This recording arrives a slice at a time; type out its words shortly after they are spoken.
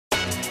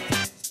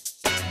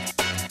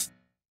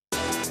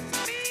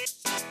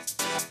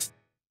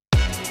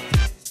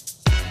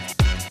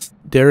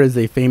There is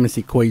a famous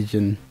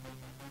equation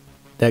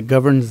that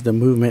governs the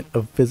movement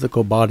of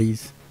physical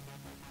bodies.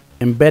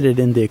 Embedded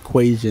in the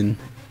equation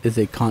is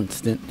a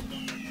constant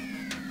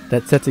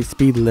that sets a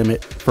speed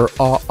limit for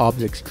all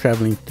objects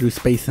traveling through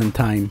space and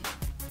time.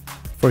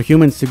 For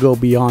humans to go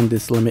beyond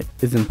this limit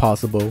is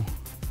impossible.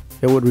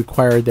 It would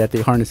require that they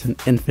harness an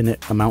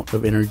infinite amount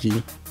of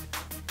energy.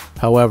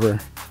 However,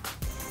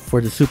 for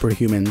the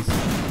superhumans,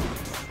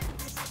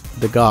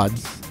 the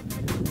gods,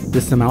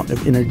 this amount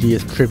of energy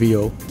is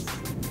trivial.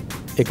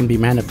 It can be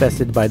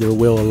manifested by their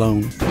will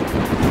alone.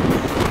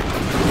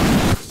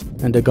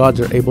 And the gods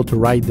are able to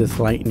ride this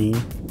lightning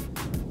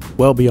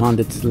well beyond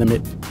its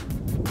limit,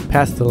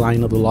 past the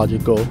line of the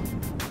logical,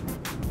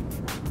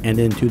 and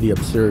into the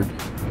absurd.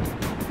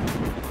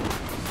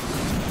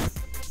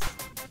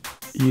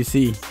 You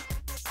see,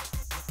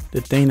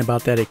 the thing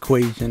about that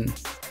equation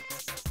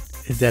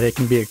is that it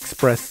can be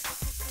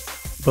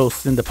expressed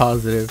both in the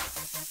positive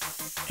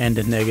and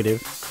the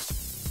negative,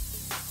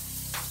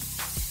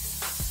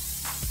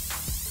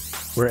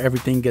 where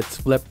everything gets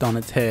flipped on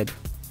its head.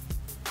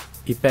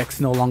 Effects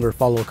no longer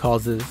follow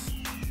causes.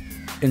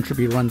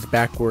 Entropy runs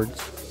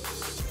backwards.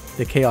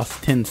 The chaos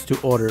tends to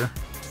order.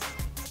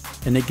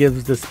 And it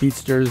gives the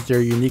speedsters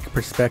their unique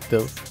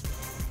perspective.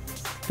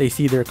 They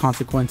see their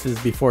consequences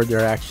before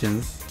their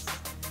actions.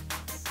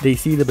 They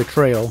see the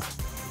betrayal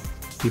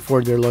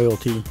before their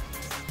loyalty.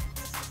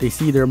 They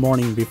see their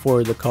mourning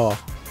before the call.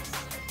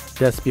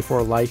 Death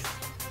before life.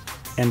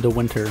 And the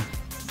winter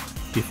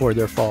before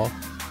their fall.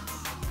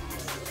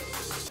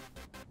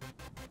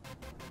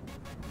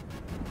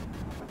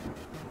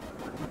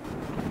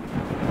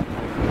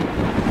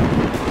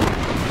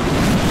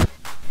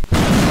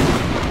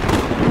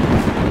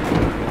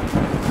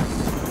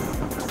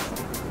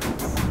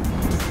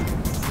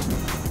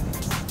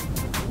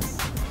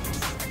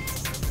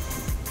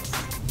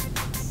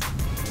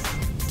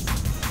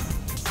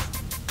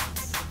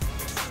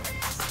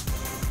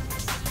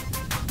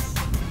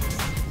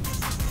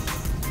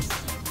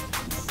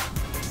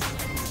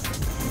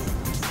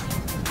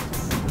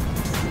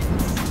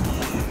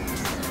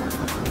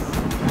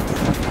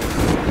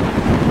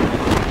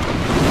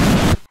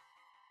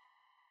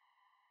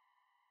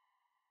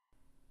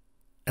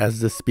 As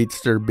the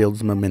speedster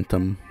builds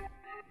momentum,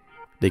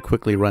 they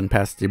quickly run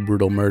past a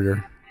brutal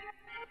murder.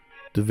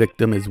 The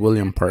victim is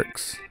William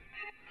Parks,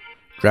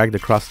 dragged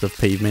across the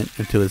pavement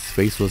until his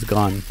face was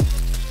gone.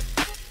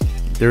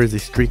 There is a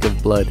streak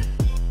of blood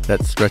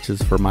that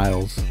stretches for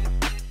miles.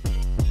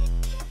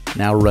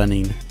 Now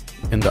running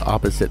in the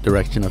opposite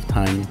direction of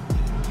time,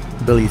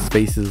 Billy's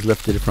face is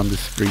lifted from the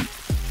street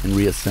and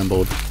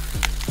reassembled,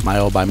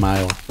 mile by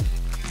mile,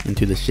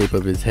 into the shape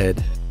of his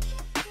head.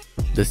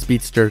 The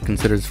speedster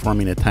considers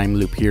forming a time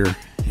loop here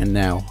and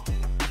now,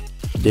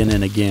 then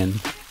and again,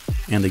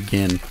 and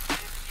again.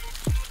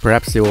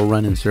 Perhaps they will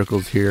run in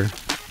circles here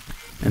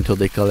until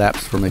they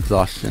collapse from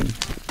exhaustion,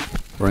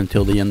 or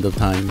until the end of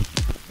time,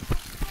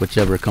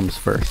 whichever comes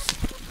first.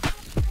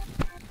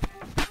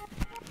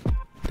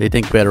 They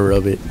think better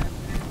of it,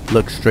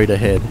 look straight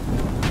ahead,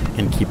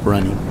 and keep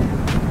running.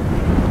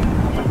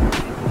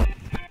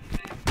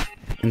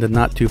 In the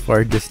not too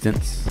far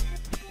distance,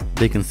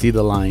 they can see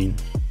the line,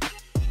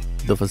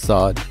 the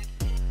facade,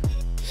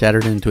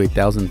 shattered into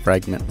 1,000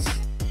 fragments.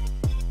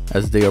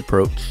 As they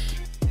approach,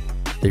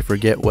 they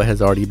forget what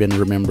has already been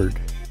remembered.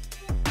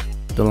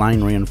 The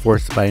line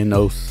reinforced by an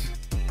oath.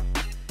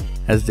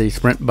 As they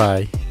sprint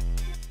by,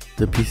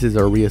 the pieces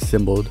are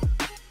reassembled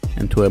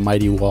into a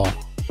mighty wall.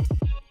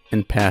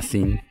 In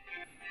passing,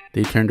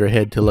 they turn their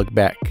head to look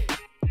back.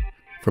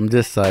 From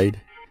this side,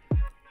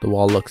 the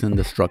wall looks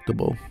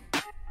indestructible.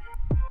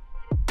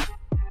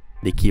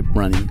 They keep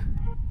running.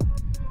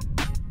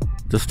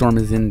 The storm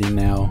is ending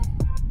now.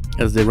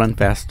 As they run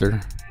faster,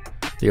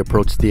 they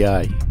approach the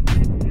eye.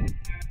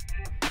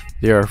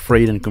 They are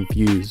afraid and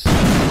confused.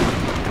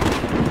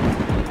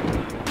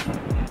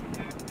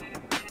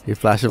 A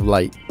flash of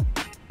light,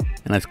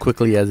 and as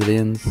quickly as it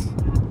ends,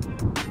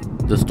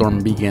 the storm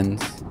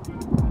begins,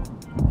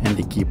 and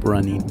they keep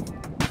running.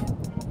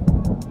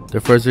 The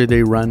further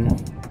they run,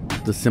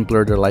 the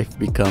simpler their life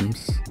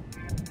becomes.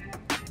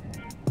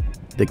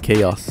 The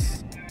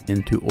chaos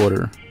into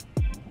order.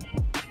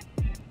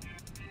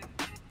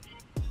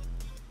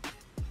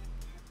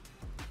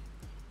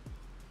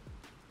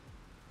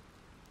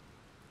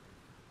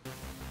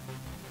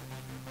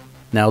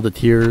 Now the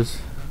tears,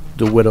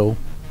 the widow,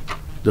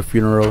 the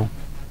funeral,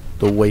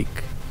 the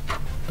wake,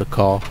 the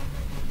call,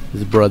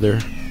 his brother,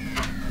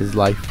 his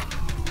life,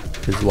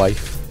 his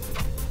wife.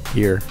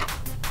 Here,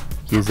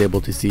 he is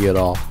able to see it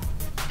all.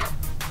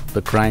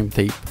 The crime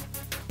tape,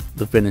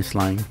 the finish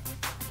line,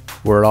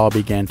 where it all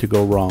began to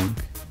go wrong.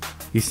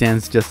 He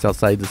stands just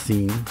outside the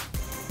scene,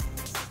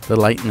 the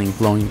lightning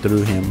flowing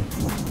through him.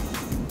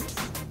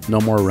 No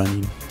more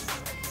running.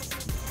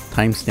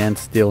 Time stands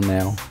still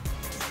now.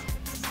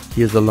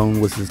 He is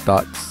alone with his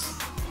thoughts.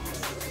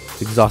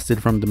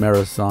 Exhausted from the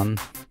marathon,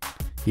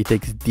 he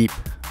takes deep,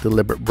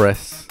 deliberate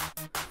breaths.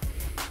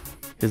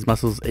 His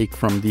muscles ache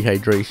from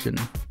dehydration.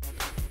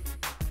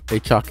 A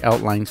chalk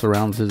outline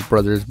surrounds his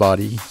brother's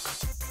body.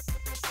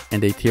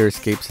 and a tear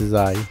escapes his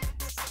eye.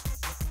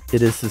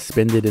 It is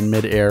suspended in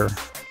mid-air,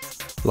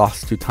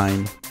 lost to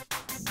time.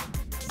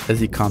 As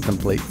he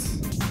contemplates,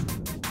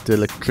 the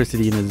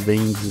electricity in his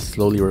veins is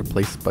slowly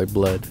replaced by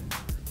blood.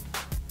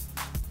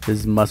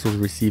 His muscles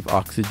receive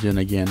oxygen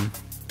again.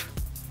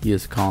 He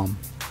is calm.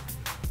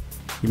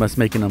 He must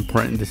make an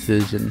important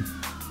decision.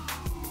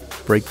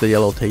 Break the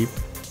yellow tape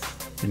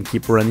and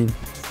keep running.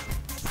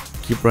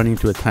 Keep running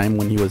to a time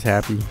when he was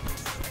happy,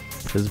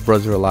 his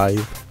brother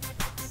alive,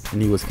 and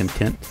he was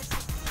content.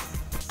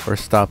 Or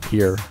stop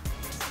here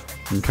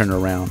and turn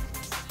around,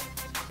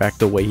 back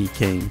the way he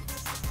came.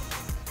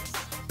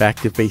 Back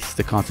to face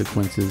the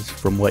consequences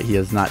from what he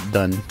has not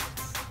done.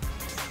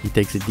 He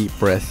takes a deep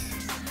breath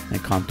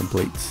and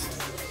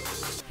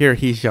contemplates. Here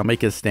he shall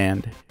make his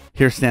stand.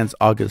 Here stands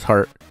August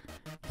Hart.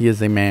 He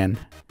is a man,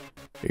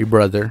 a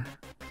brother,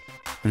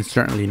 and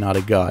certainly not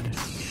a god.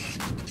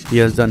 He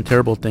has done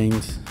terrible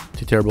things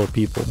to terrible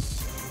people.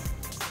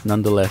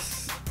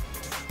 Nonetheless,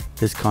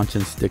 his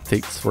conscience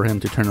dictates for him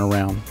to turn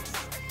around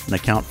and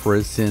account for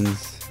his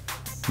sins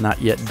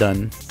not yet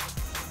done.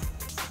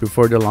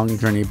 Before the long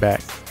journey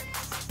back,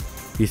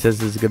 he says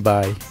his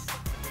goodbye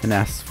and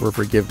asks for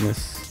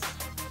forgiveness.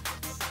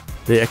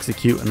 They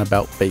execute an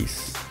about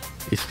face,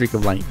 a streak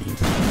of lightning,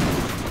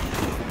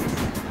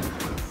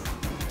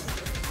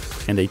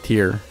 and a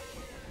tear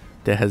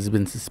that has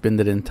been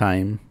suspended in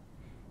time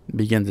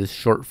begins its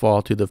short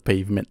fall to the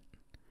pavement.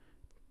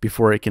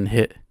 Before it can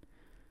hit,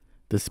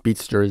 the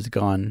speedster is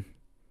gone,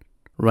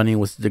 running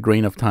with the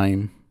grain of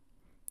time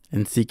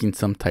and seeking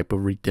some type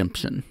of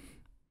redemption.